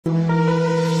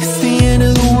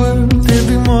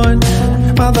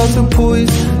morning. My thoughts are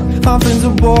poison, my friends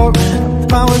are boring,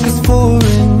 my work is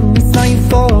foreign, it's not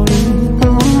euphoric.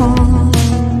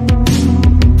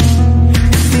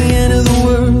 It's the end of the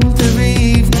world every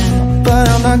evening, but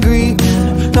I'm not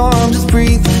grieving, no, I'm just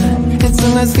breathing. It's a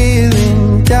nice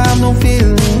feeling, to have no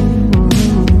feeling.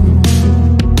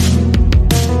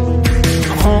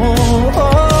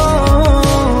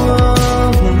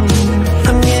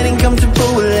 I'm getting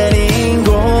comfortable with letting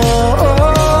go.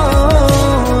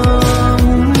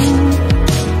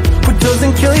 What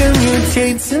doesn't kill you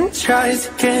mutates and tries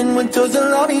again. What doesn't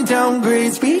love you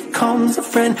downgrades, becomes a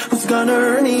friend who's gonna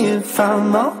hurt me if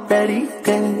I'm already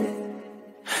dead.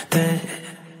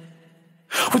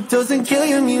 What doesn't kill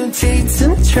you mutates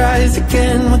and tries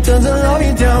again. What doesn't love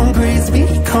you downgrades,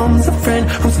 becomes a friend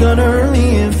who's gonna hurt me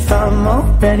if I'm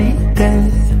already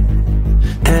dead.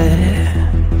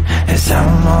 Yes,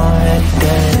 I'm already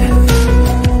dead.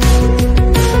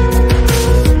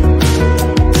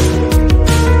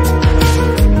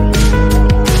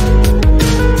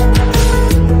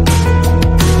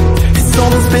 It's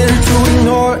almost better to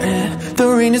ignore it. The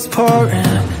rain is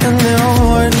pouring and they're all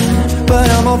warning, but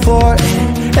I'm all for it.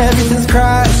 Everything's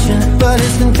crashing, but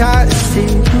it's been tight to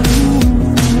see.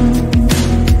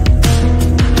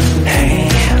 Hey,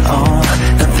 oh,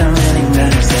 nothing really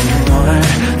matters anymore.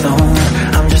 No,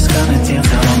 I'm just gonna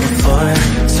dance out on the floor.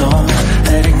 So,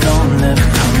 let it go, I'm never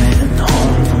coming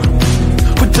home.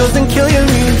 What doesn't kill you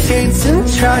mutates and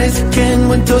tries again.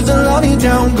 What doesn't love you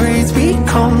downgrades,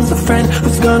 becomes a friend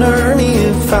who's gonna hurt me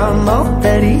if I'm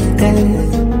already dead.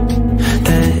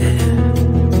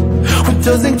 What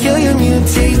doesn't kill you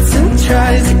mutates and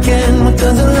tries again. What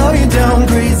doesn't love you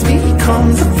downgrades,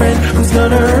 becomes a friend who's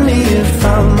gonna hurt me if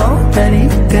I'm already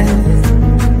dead.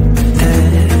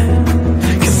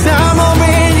 Cause I'm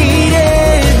already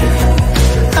dead.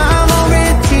 I'm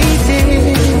already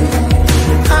dead.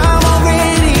 I'm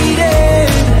already dead.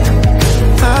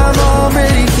 I'm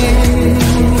already dead.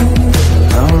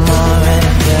 I'm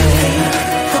already dead.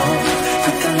 Oh,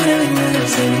 nothing really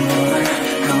matters anymore.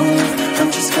 No, I'm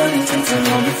just gonna take it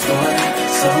on the floor.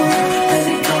 So, let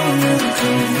it go, never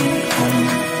coming home.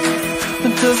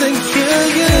 What doesn't kill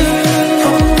you?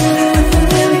 Oh, nothing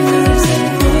really matters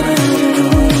anymore. No,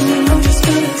 I'm just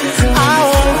gonna take it on the floor. I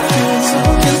want you, so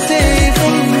you save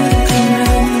me.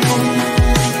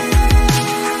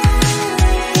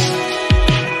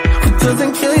 What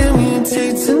doesn't kill you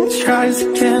mutates and tries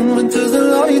again. What doesn't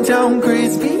love you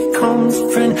downgrades, becomes a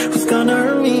friend who's gonna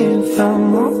hurt me if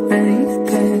I'm already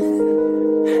dead.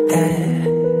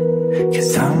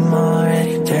 Cause I'm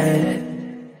already dead.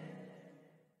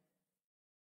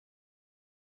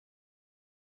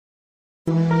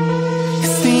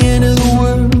 It's the end of the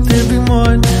world every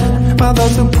morning. My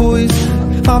thoughts are poison,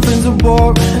 my friends are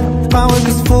boring, my work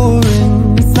is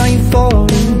foreign, it's not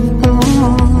euphoric.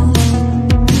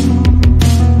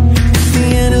 It's the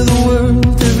end of the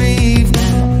world every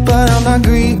evening, but I'm not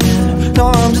grieving, no,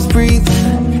 I'm just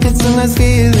breathing. It's a nice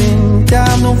feeling, to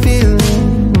have no feeling.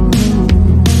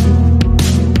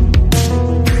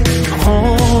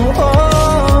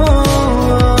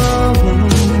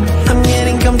 I'm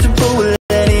getting comfortable with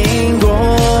letting go.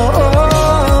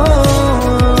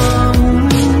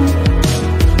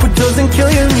 What doesn't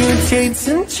kill you mutates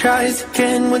and tries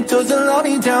again. What doesn't love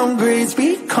you downgrades,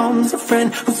 becomes a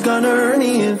friend who's gonna hurt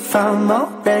me if I'm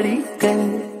already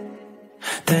dead.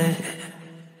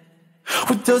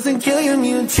 What doesn't kill you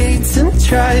mutates and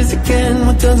tries again.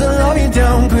 What doesn't love you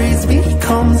downgrades,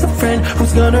 becomes a friend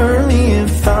who's gonna hurt me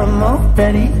if I'm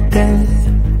already dead.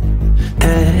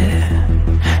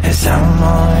 Yes, I'm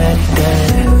already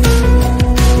dead.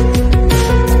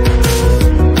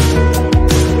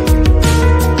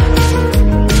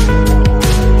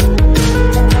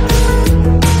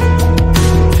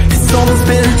 It's almost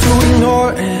better to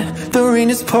ignore it. The rain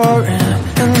is pouring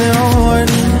and they're all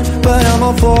warning, but I'm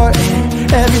all for it.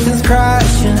 Everything's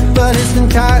crashing, but it's been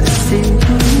tight to see.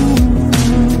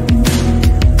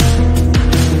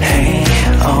 Hey,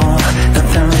 oh,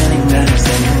 nothing really matters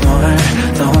anymore.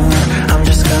 No, I'm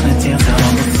just gonna dance out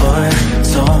on the floor.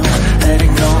 So, let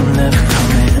it go, I'm never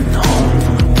coming home.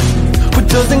 What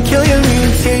doesn't kill you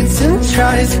mutates and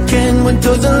tries again. What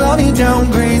doesn't love you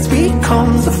downgrades,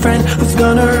 becomes a friend who's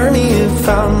gonna hurt me if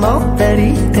I'm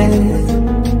already dead.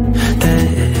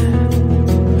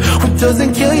 What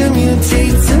doesn't kill you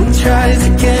mutates and tries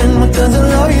again. What doesn't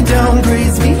love you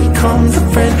downgrades, becomes a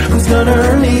friend who's gonna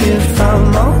hurt me if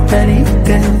I'm already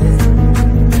dead.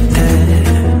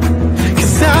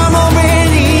 Cause I'm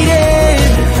already dead.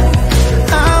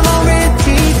 I'm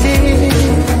already dead.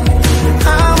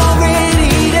 I'm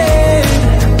already dead.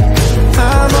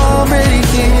 I'm already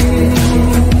dead.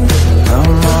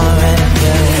 I'm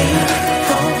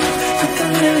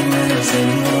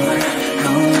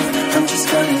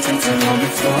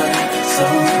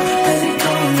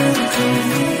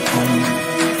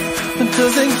It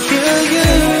doesn't kill you.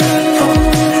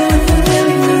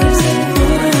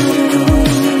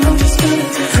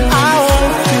 I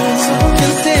hope you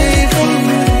can stay for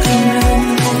me.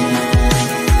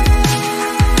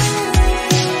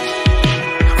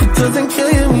 What doesn't kill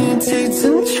you mutates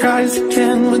and tries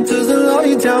again. What doesn't love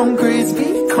you downgrades,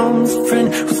 becomes a friend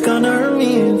who's gonna hurt me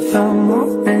if I'm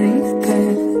already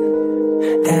dead.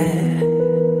 Dead,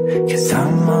 'cause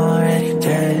I'm already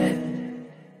dead.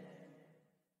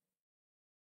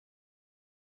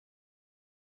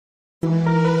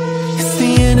 It's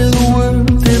the end of the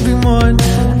world every morning.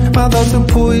 My thoughts are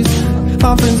poison,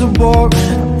 my friends are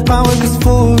boring, my work is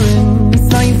foreign, it's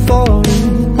not you falling.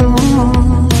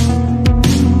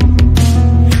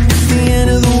 It's the end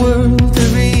of the world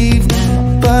every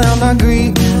evening, but I'm not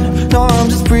grieving, no, I'm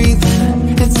just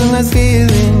breathing. It's a nice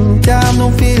feeling, I have no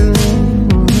feeling.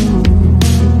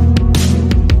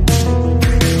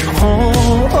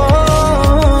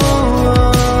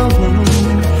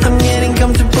 I'm getting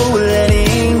comfortable with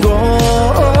letting go.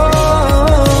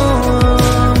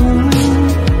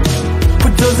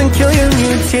 What doesn't kill you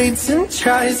mutates and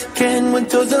tries again. What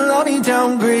doesn't love you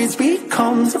downgrades,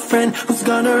 becomes a friend who's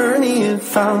gonna hurt me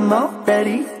if I'm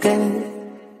already dead.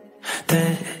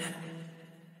 Dead.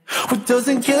 What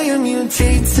doesn't kill you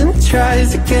mutates and tries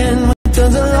again. What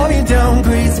doesn't love you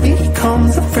downgrades,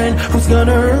 becomes a friend who's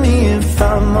gonna hurt me if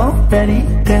I'm already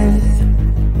dead.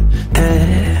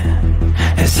 Dead,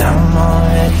 yes, I'm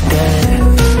already dead.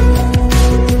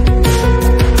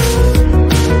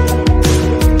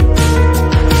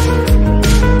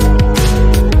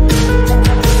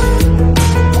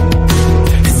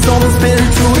 It's almost better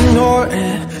to ignore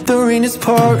it. The rain is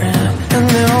pouring and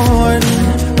they're all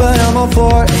warning, but I'm all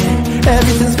for it.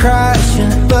 Everything's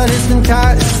crashing, but it's been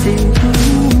tight to see.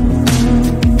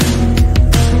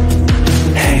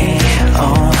 Hey,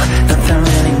 oh, nothing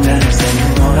really matters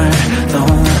anymore. No,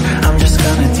 I'm just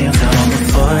gonna dance out on the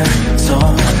floor. So,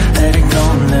 let it go,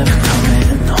 I'm never coming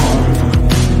home.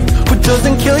 What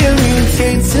doesn't kill you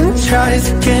mutates and tries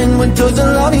again. What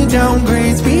doesn't love you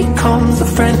downgrades, becomes a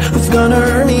friend who's gonna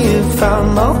hurt me if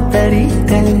I'm already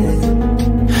dead.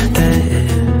 Dead.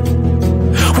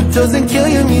 What doesn't kill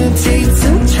you mutates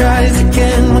and tries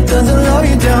again. What doesn't love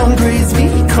you downgrades,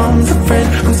 becomes a friend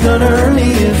who's gonna hurt me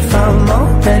if I'm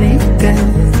already dead.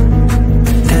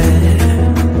 Dead,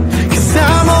 'cause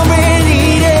I'm already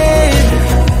dead.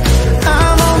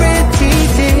 I'm already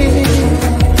dead.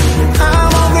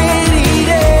 I'm already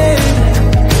dead.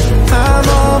 I'm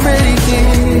already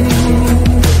dead.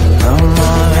 I'm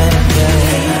already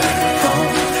dead. Oh,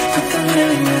 nothing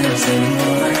really matters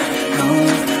anymore. No,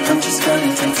 I'm just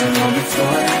gonna take it on the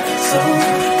floor. So,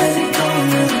 let it go, I'm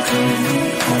never coming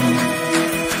home.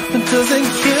 It doesn't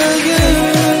kill you.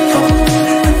 Oh,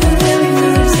 nothing really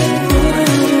matters anymore.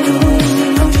 No,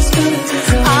 I'm just gonna take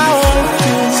it on the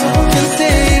floor. So, can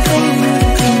stay for me.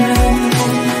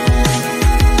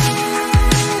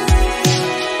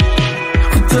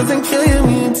 What doesn't kill you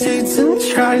mutates and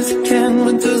tries again.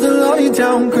 What doesn't love you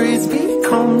downgrades,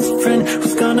 becomes a friend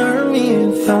who's gonna hurt me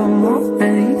if I'm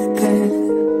already dead.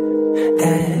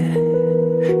 Dead,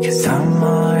 'cause I'm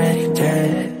already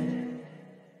dead.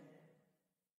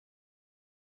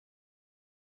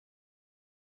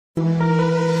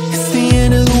 It's the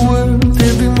end of the world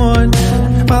every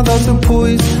morning. My thoughts are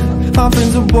poison, my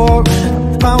friends are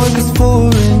boring, my work is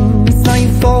foreign, it's not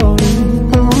you falling.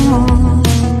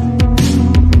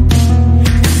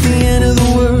 It's the end of the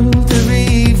world every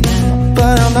evening,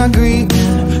 but I'm not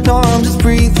grieving, no, I'm just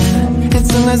breathing.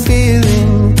 It's a nice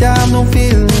feeling, I have no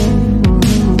feeling.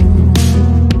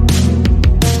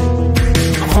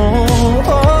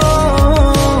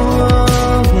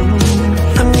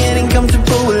 I'm getting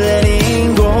comfortable with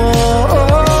letting go.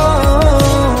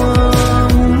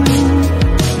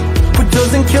 What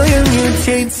doesn't kill you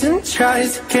mutates and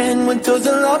tries again. What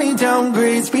doesn't love you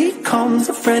downgrades, becomes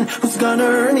a friend who's gonna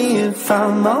hurt me if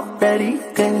I'm already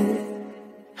dead.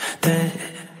 Dead.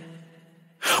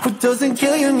 What doesn't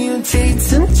kill you mutates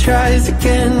and tries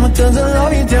again. What doesn't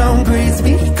love you downgrades,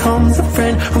 becomes a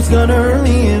friend who's gonna hurt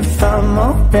me if I'm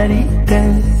already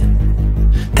dead.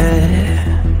 Dead,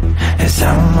 yes,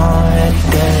 I'm already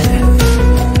dead.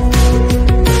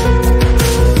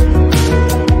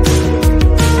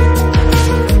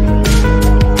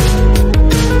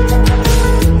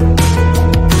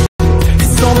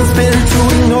 It's almost better to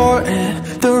ignore it.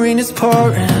 The rain is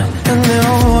pouring and they're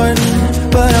all warning,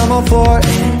 but I'm all for it.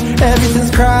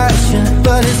 Everything's crashing,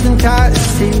 but it's been tight to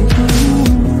see.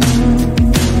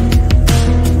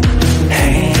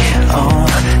 Hey, oh,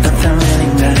 nothing really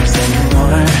matters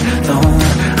anymore. No,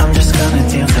 I'm just gonna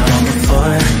dance out on the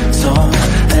floor. So,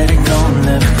 let it go, I'm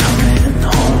never coming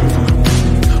home.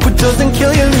 doesn't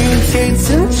kill you mutates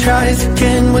and tries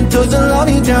again. What doesn't love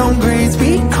you downgrades,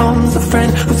 becomes a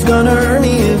friend who's gonna hurt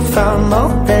me if I'm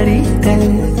already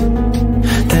dead.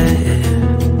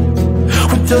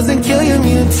 What doesn't kill you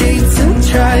mutates and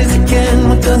tries again.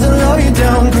 What doesn't love you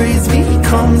downgrades,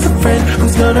 becomes a friend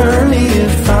who's gonna hurt me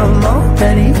if I'm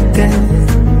already dead.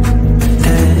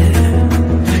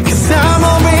 Cause I'm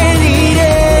already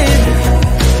dead.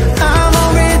 I'm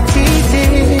already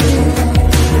dead.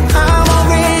 I'm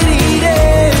already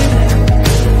dead.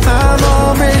 I'm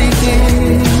already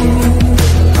dead.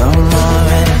 I'm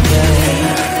already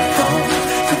dead. Oh,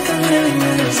 nothing really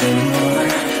matters anymore.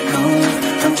 No,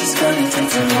 I'm just gonna take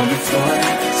the long before.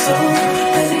 So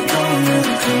let it go and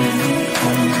never come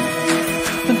home.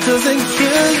 It doesn't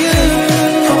kill you.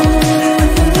 Oh,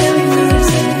 nothing really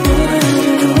matters anymore.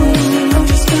 No, I'm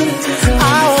just gonna take the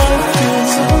long before.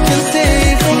 So can stay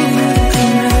from me.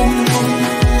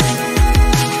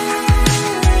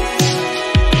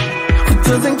 What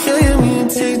doesn't kill you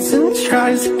mutates and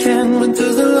tries again. What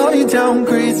doesn't love you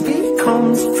downgrades,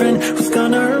 becomes a friend who's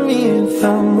gonna hurt me if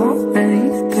I'm already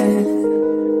dead.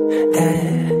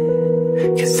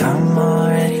 Cause I'm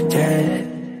already dead.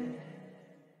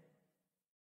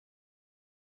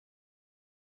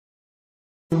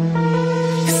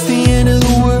 It's the end of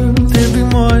the world every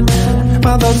morning.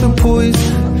 My thoughts are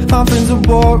poison, my friends are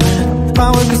boring. My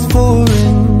work is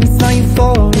foreign, it's not you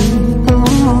falling.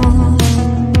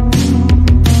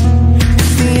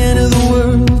 It's the end of the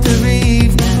world every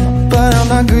evening, but I'm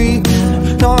not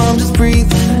grieving. No, I'm just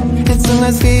breathing. It's a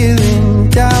nice feeling,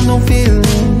 I have no feeling.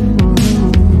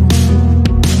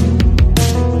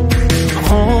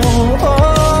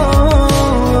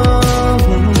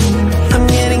 I'm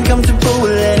getting comfortable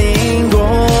with letting go.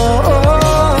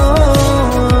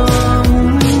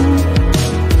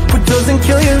 What doesn't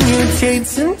kill you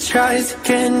mutates and tries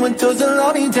again. What doesn't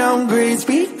love you downgrades,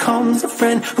 becomes a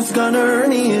friend who's gonna hurt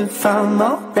me if I'm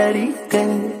already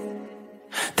dead.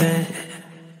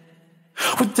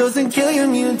 What doesn't kill you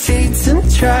mutates and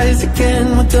tries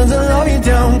again. What doesn't love you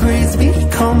downgrades,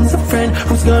 becomes a friend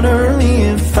who's gonna hurt me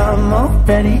if I'm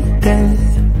already dead.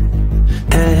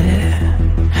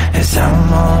 Yes,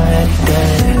 I'm already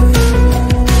dead.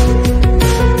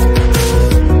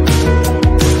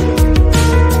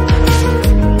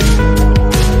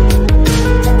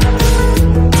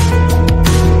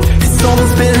 It's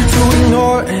almost better to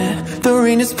ignore it. The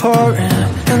rain is pouring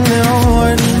and then I'm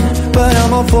warning, but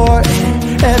I'm all for it.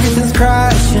 Everything's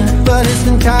crashing, but it's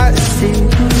enticing.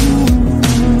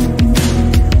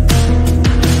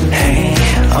 Hey,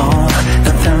 oh,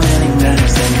 nothing really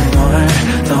matters anymore.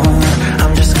 No,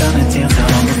 I'm just gonna dance the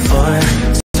long before.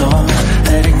 So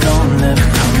let it go and never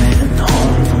coming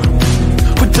home.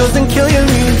 What doesn't kill you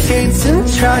mutates and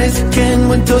tries again.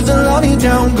 What doesn't love you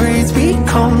downgrades,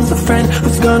 becomes a friend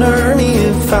who's gonna hurt me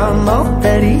if I'm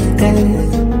already dead.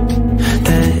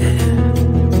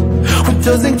 What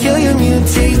doesn't kill you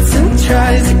mutates and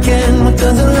tries again. What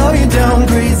doesn't love you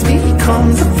downgrades,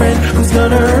 becomes a friend who's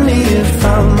gonna hurt me if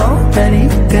I'm already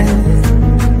dead.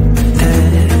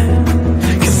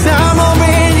 Cause I'm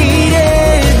already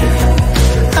dead.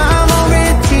 I'm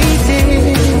already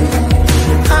dead.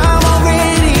 I'm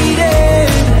already dead.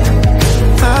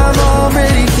 I'm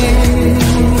already dead.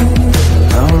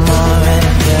 I'm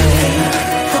already dead.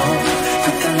 Oh,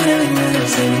 nothing really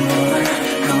matters anymore.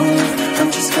 No, I'm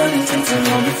just gonna take the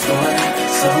long before.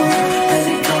 So let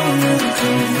it go and never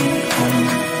come home.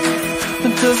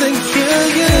 It doesn't kill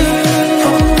you.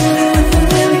 Oh, nothing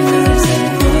really matters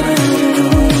anymore. No,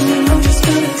 I'm just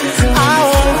gonna take the long before. I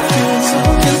want you, so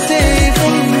can stay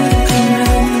from me.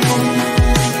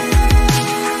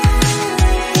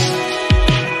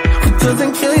 What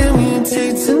doesn't kill you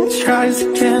mutates and tries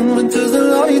again. What doesn't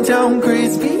love you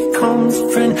downgrades, becomes a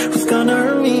friend who's gonna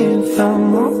hurt me if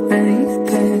I'm already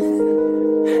dead.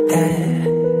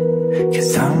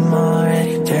 Cause I'm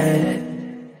already dead.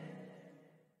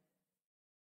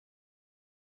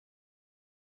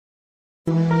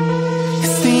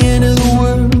 It's the end of the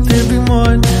world every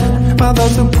morning. My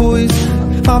thoughts are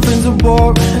poison, my friends are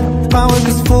boring. My work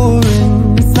is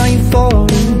foreign, it's not you falling.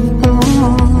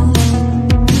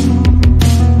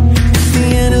 It's the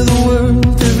end of the world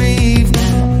every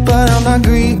evening, but I'm not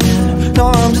grieving. No,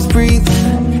 I'm just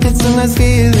breathing. It's a nice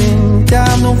feeling, I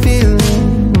have no feeling.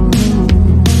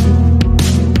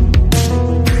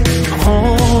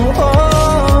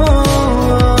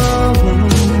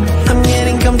 I'm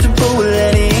getting comfortable with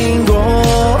letting go.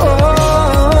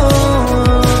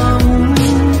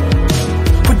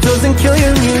 What doesn't kill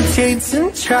you mutates and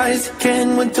tries again.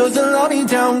 What doesn't love you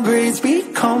downgrades,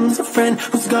 becomes a friend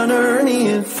who's gonna hurt me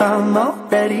if I'm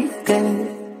already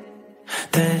dead.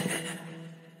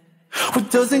 What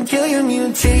doesn't kill you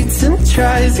mutates and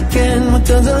tries again. What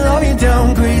doesn't love you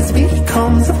downgrades,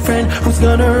 becomes a friend. Who's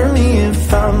gonna hurt me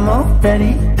if I'm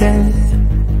already dead?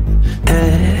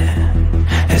 Dead,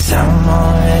 yes, I'm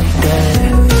already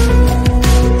dead.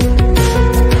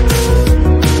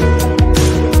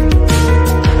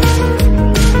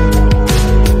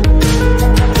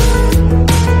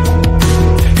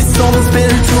 It's almost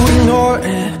better to ignore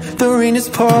it. The rain is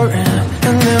pouring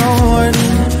and they're all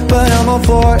warning, but I'm all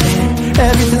for it.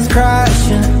 Everything's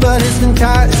crashing, but it's been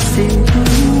tight to see.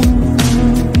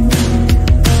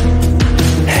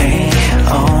 Hey,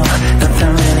 oh,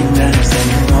 nothing really matters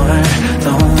anymore.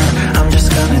 No, I'm just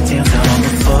gonna dance out on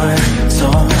the floor. So,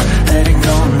 let it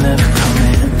go, I'm never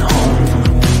coming home.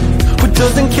 What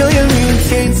doesn't kill you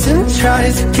mutates and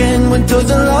tries again. What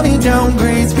doesn't love you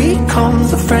downgrades,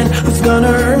 becomes a friend. Who's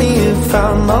gonna hurt me if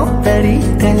I'm already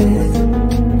dead?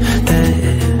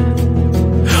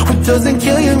 What doesn't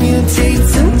kill you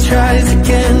mutates and tries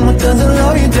again. What doesn't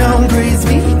love you downgrades,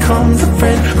 becomes a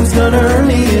friend. Who's gonna hurt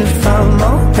me if I'm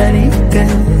already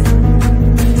dead?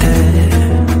 Dead,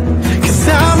 'cause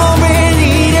I'm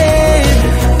already dead.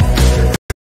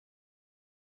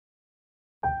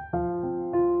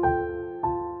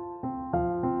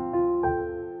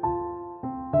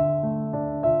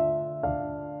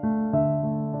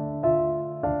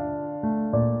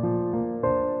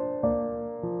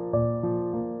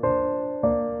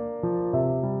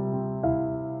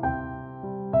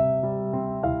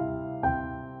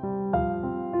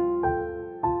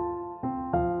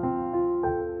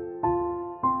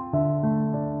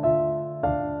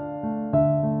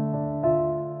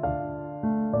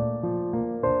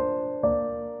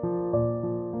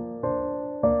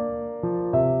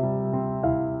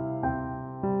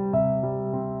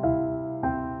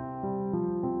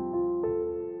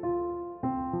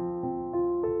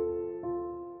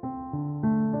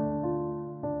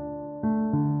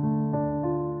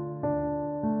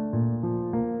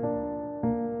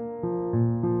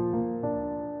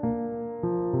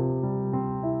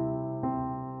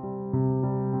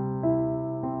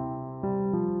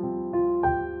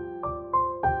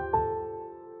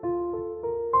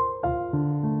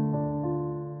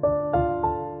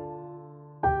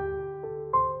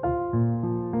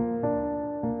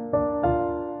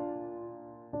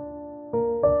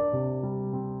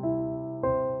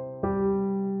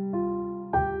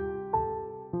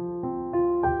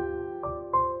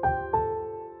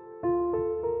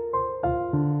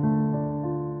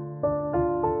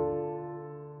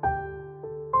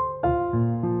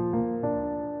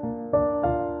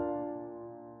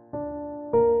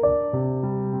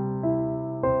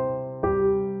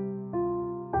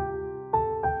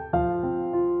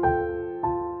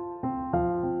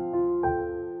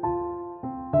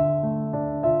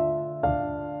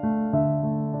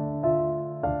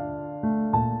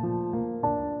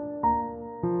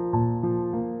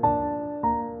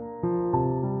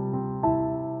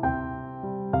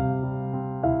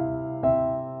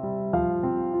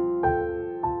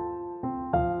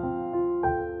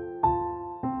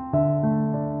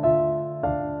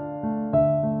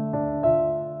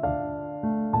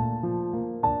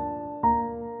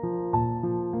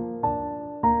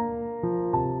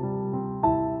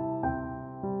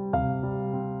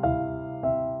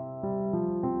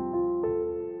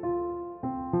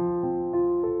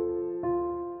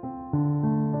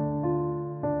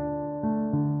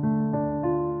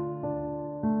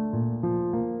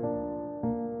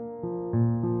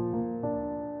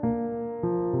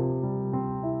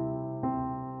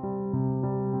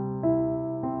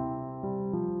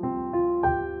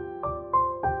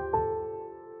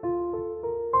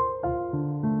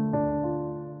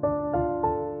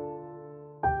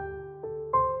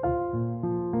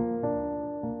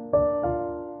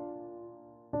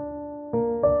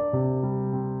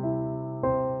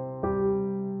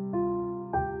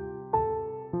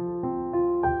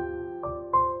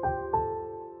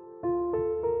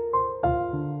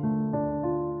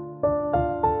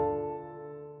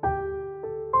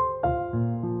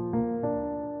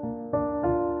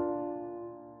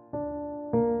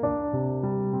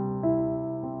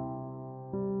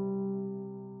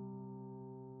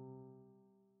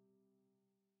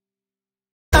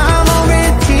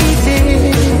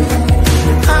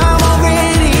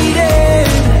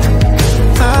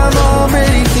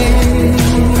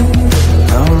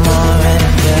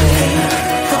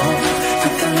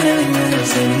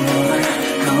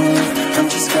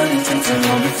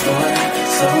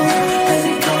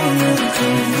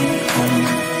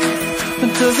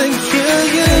 doesn't kill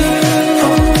you.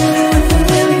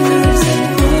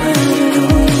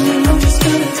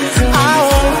 I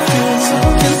hope you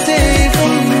can save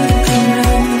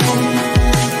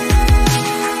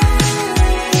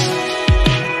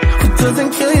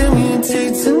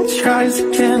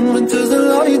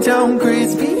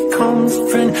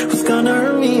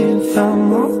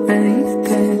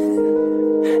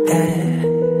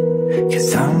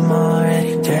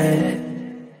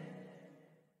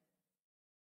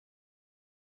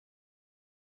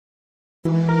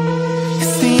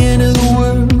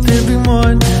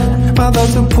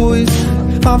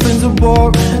My friends are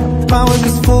boring, my work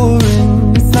is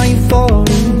foreign. It's not euphoric.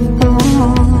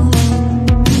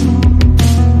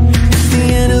 It's the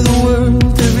end of the world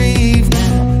every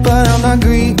evening, but I'm not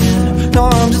grieving. No,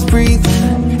 I'm just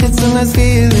breathing. It's a nice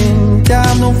feeling to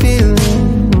have no feeling.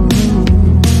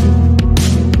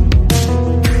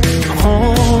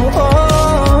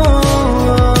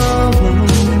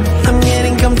 I'm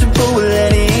getting comfortable with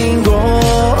letting go.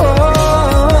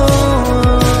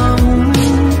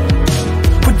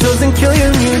 What doesn't kill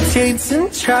you mutates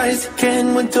and tries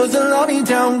again. What doesn't love you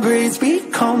downgrades,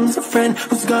 becomes a friend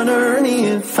who's gonna hurt me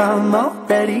if I'm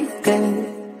already dead.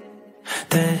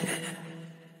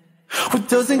 What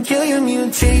doesn't kill you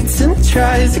mutates and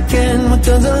tries again. What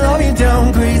doesn't love you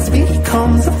downgrades,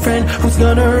 becomes a friend who's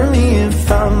gonna hurt me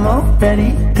if I'm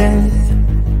already dead.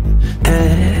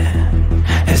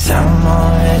 Yes, I'm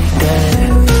already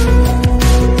dead.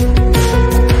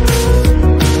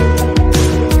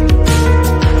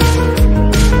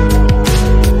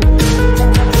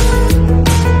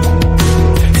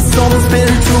 It's almost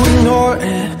better to ignore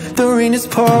it. The rain is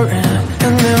pouring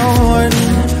and they're all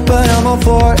warning, but I'm all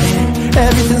for it.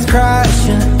 Everything's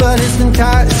crashing, but it's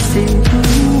fantastic.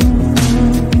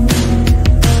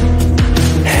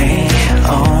 Hey,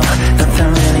 oh,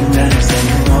 nothing really matters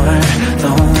anymore.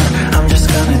 No, I'm just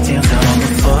gonna dance on the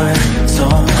floor. So,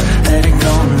 let it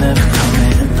go, I'm never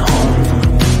coming home.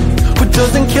 What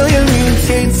doesn't kill you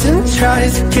mutates and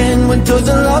tries again. What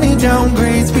doesn't love you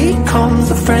downgrades, becomes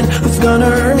a friend who's gonna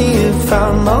hurt me if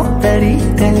I'm already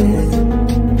dead.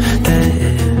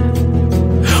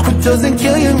 What doesn't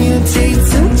kill you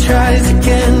mutates and tries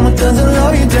again. What doesn't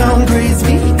love you downgrades,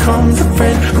 becomes a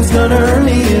friend who's gonna hurt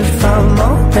me if I'm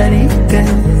already dead.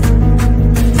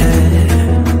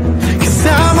 Cause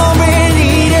I'm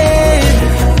already dead.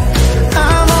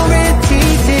 I'm already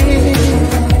dead.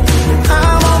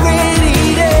 I'm already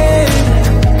dead.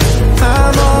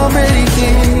 I'm already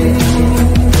dead.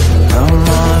 I'm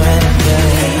already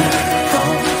dead.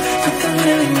 Oh, nothing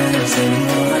really matters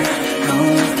anymore. No,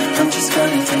 I'm just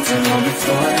gonna take it on the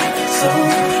floor. So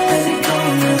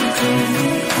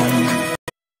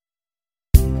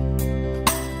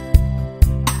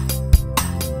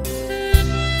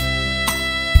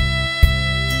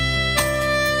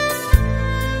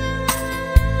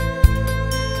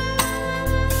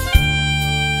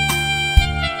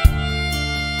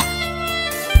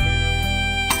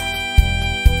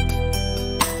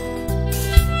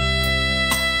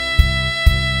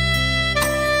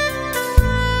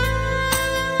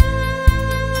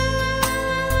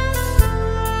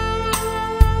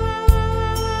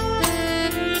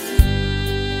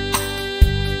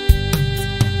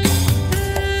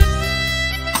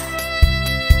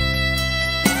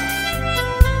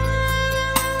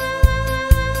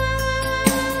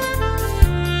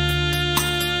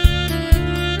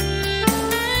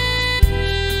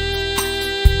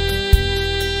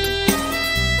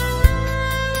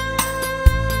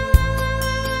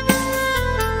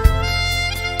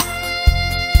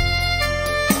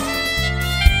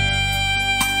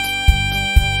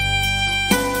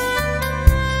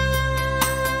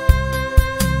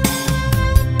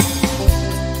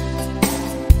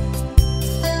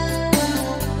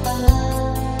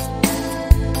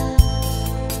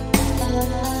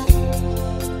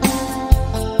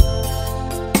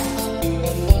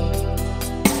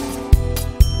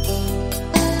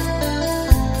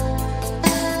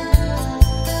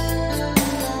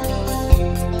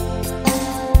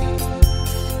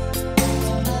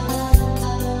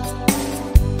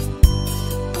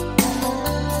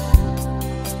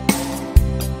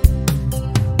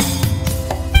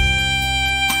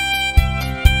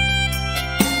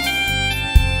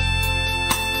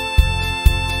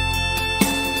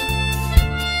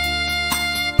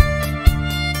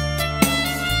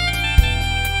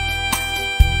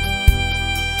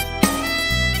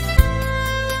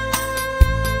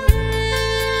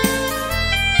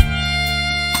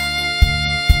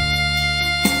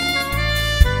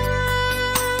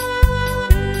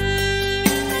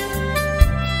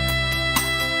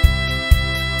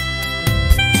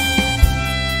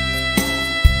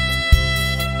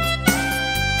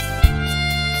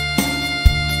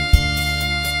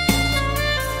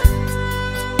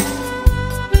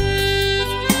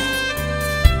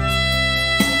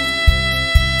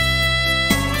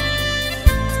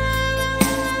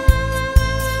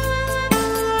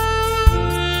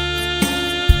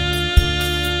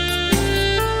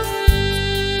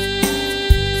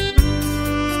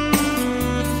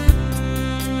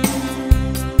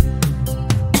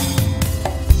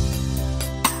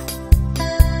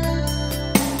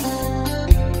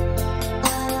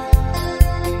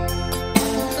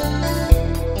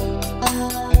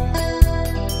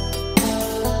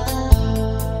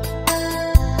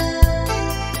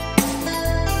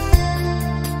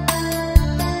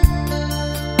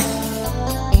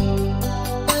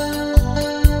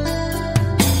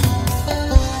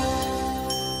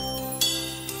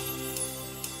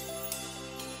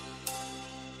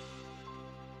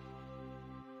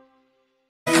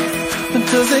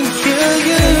doesn't kill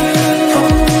you.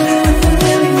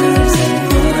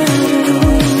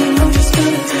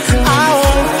 I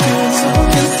hope you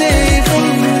can stay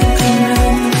free.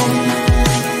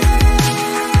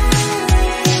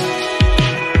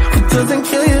 What doesn't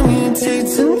kill you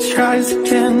mutates and tries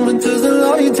again. What doesn't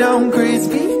love you downgrades,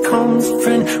 becomes a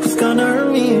friend. Who's gonna hurt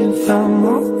me if I'm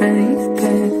already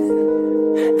dead?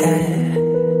 Dead,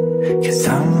 'cause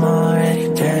I'm already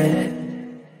dead.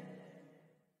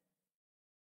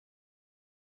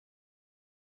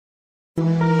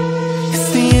 It's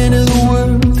the end of the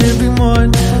world every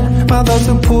morning. My thoughts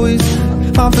are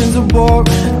poison, my friends are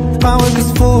boring. My work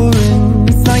is foreign,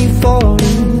 it's not you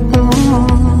falling.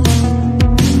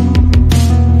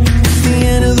 It's the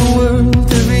end of the world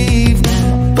every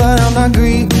evening, but I'm not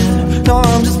grieving, no,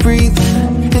 I'm just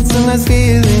breathing. It's a nice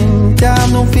feeling, to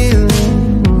have no feeling.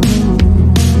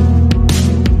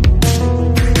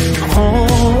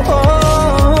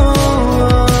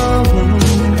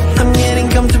 I'm getting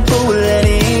comfortable with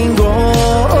letting go.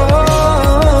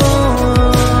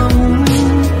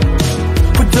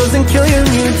 What doesn't kill you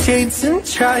mutates and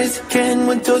tries again.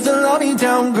 What doesn't love you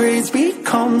downgrades,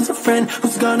 becomes a friend.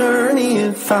 Who's gonna hurt me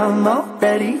if I'm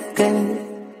already dead?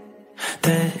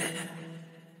 Dead.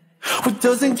 What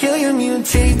doesn't kill you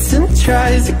mutates and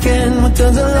tries again. What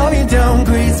doesn't love you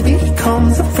downgrades,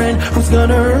 becomes a friend. Who's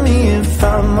gonna hurt me if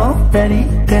I'm already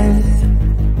dead?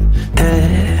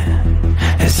 Dead,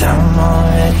 yes, I'm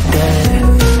already dead.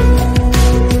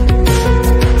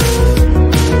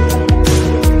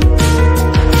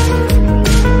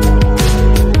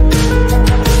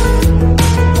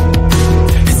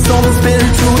 It's almost better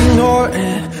to ignore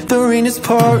it. The rain is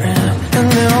pouring and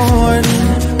they're all warning,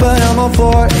 but I'm all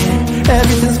for it.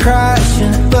 Everything's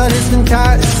crashing, but it's been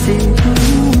tight to see.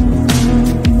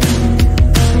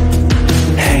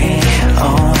 Hey,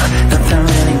 oh, nothing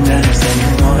really matters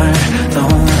anymore. No,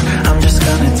 I'm just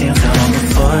gonna dance out on the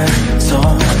floor. So,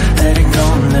 let it go,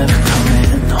 never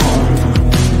coming home.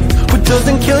 What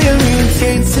doesn't kill you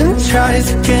mutates and tries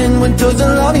again. What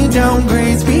doesn't love you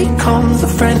downgrades, becomes a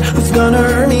friend. Who's gonna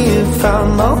hurt me if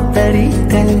I'm already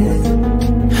dead?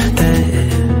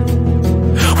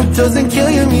 What doesn't kill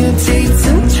you mutates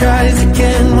and tries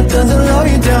again. What doesn't love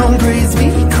you downgrades,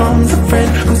 becomes a friend.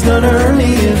 Who's gonna hurt me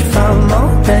if I'm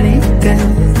already dead?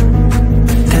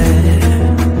 Dead,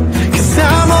 'cause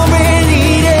I'm already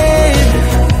dead.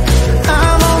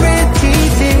 I'm already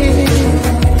dead.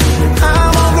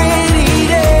 I'm already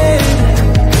dead.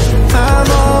 I'm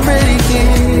already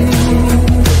dead.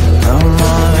 I'm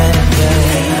already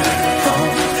dead. Oh,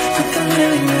 nothing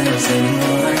really matters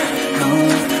anymore. No,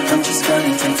 I'm just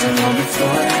gonna take it on the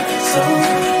floor. So,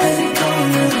 let it go,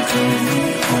 never coming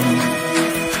home.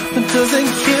 It doesn't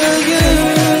kill you.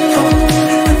 Oh,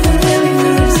 nothing really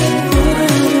matters anymore.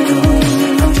 No,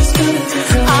 I'm just gonna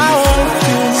take it on the floor. I hope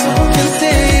you can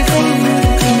stay free.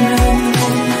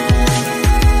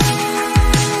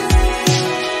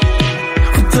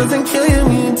 It doesn't kill you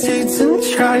mutates and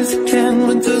tries again.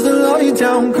 What doesn't love you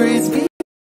downgrades,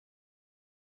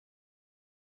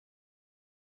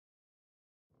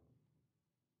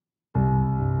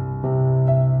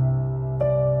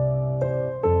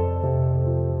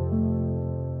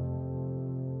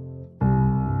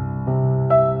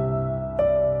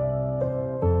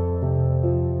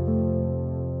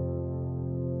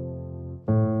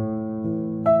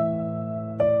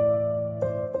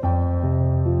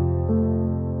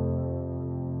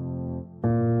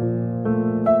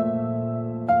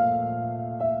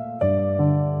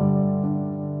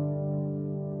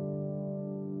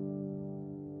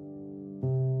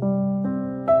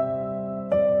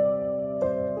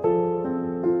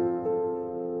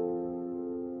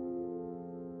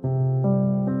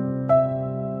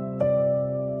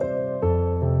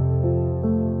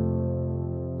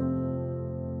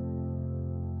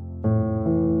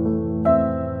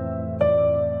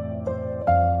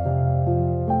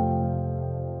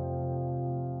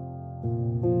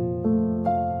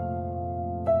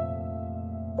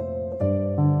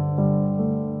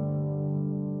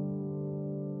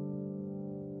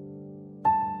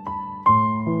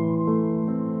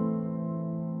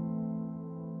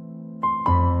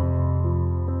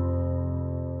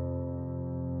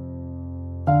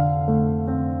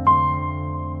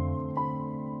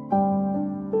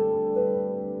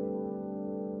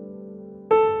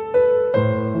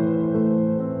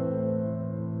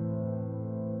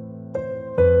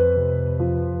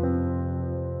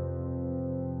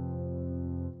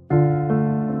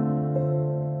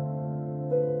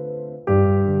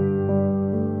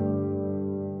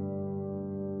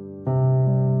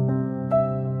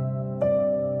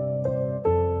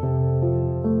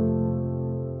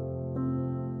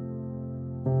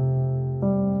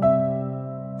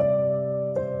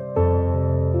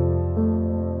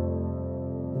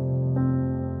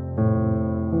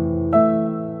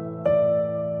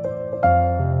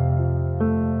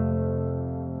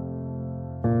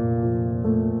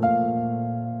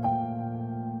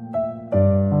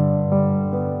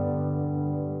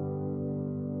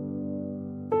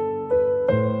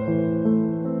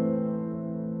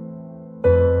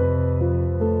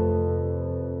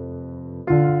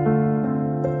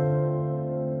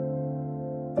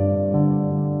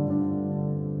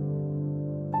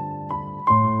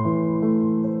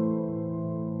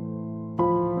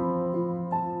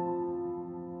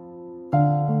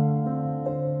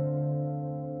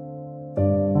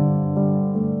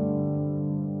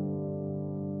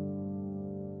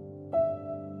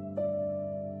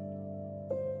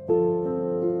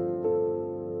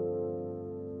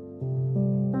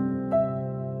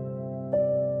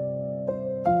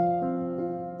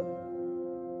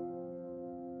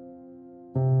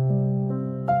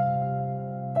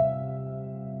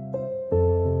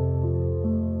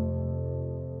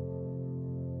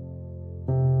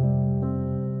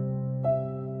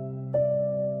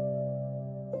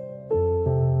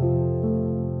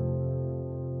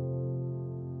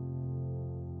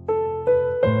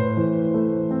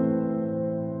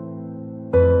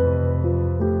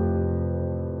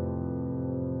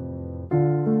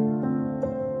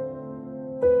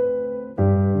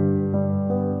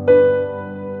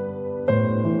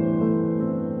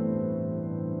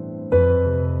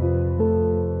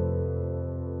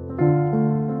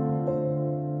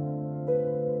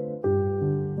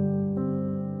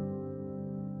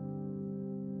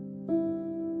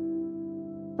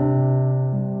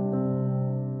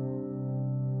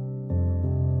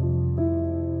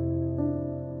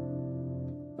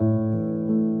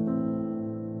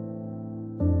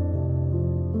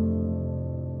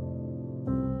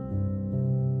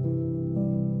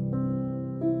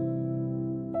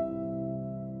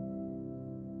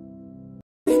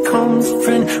 becomes a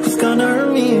friend who's gonna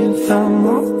hurt me if I'm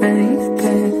already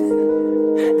dead,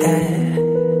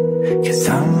 dead. 'Cause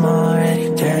I'm already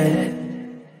dead.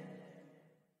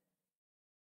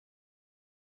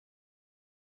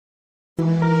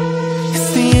 It's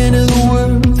the end of the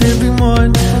world every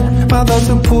morning. My thoughts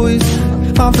are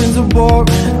poison, my friends are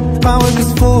boring, my work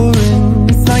is foreign,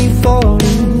 it's not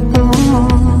euphoric.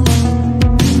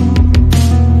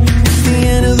 It's the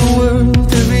end of the world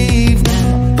every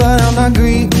evening, but I'm not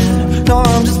grieving, no,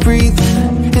 I'm just breathing.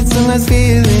 It's a nice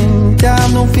feeling, I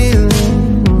have no feeling.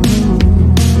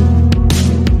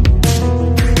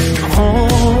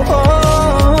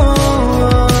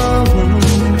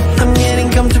 I'm getting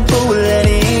comfortable with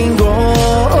letting go.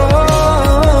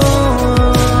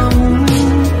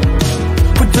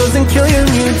 What doesn't kill you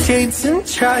mutates and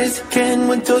tries again.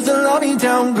 What doesn't love me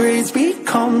downgrades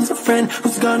becomes a friend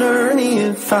who's gonna hurt me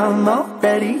if I'm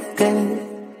already dead,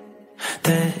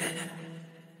 dead.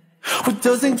 What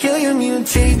doesn't kill you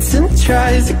mutates and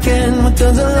tries again. What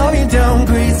doesn't love you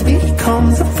downgrades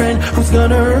becomes a friend who's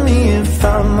gonna hurt me if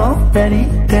I'm already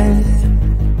dead,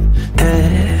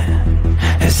 dead.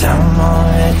 Yes, I'm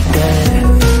already dead.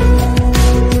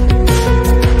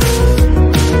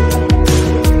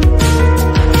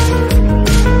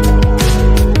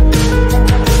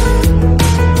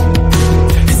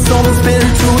 It's almost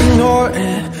better to ignore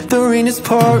it. The rain is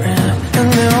pouring and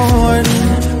they're all warning,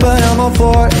 but I'm all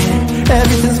for it.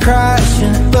 Everything's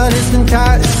crashing, but it's been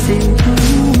kind to see.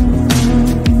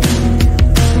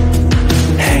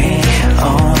 Hey,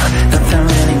 oh, nothing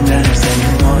really matters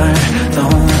anymore.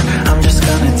 Though, I'm just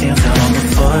gonna dance out on the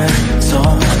floor. So,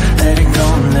 let it go,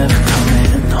 never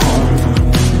coming home.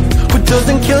 What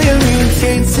doesn't kill you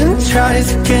mutates and tries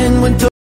again. What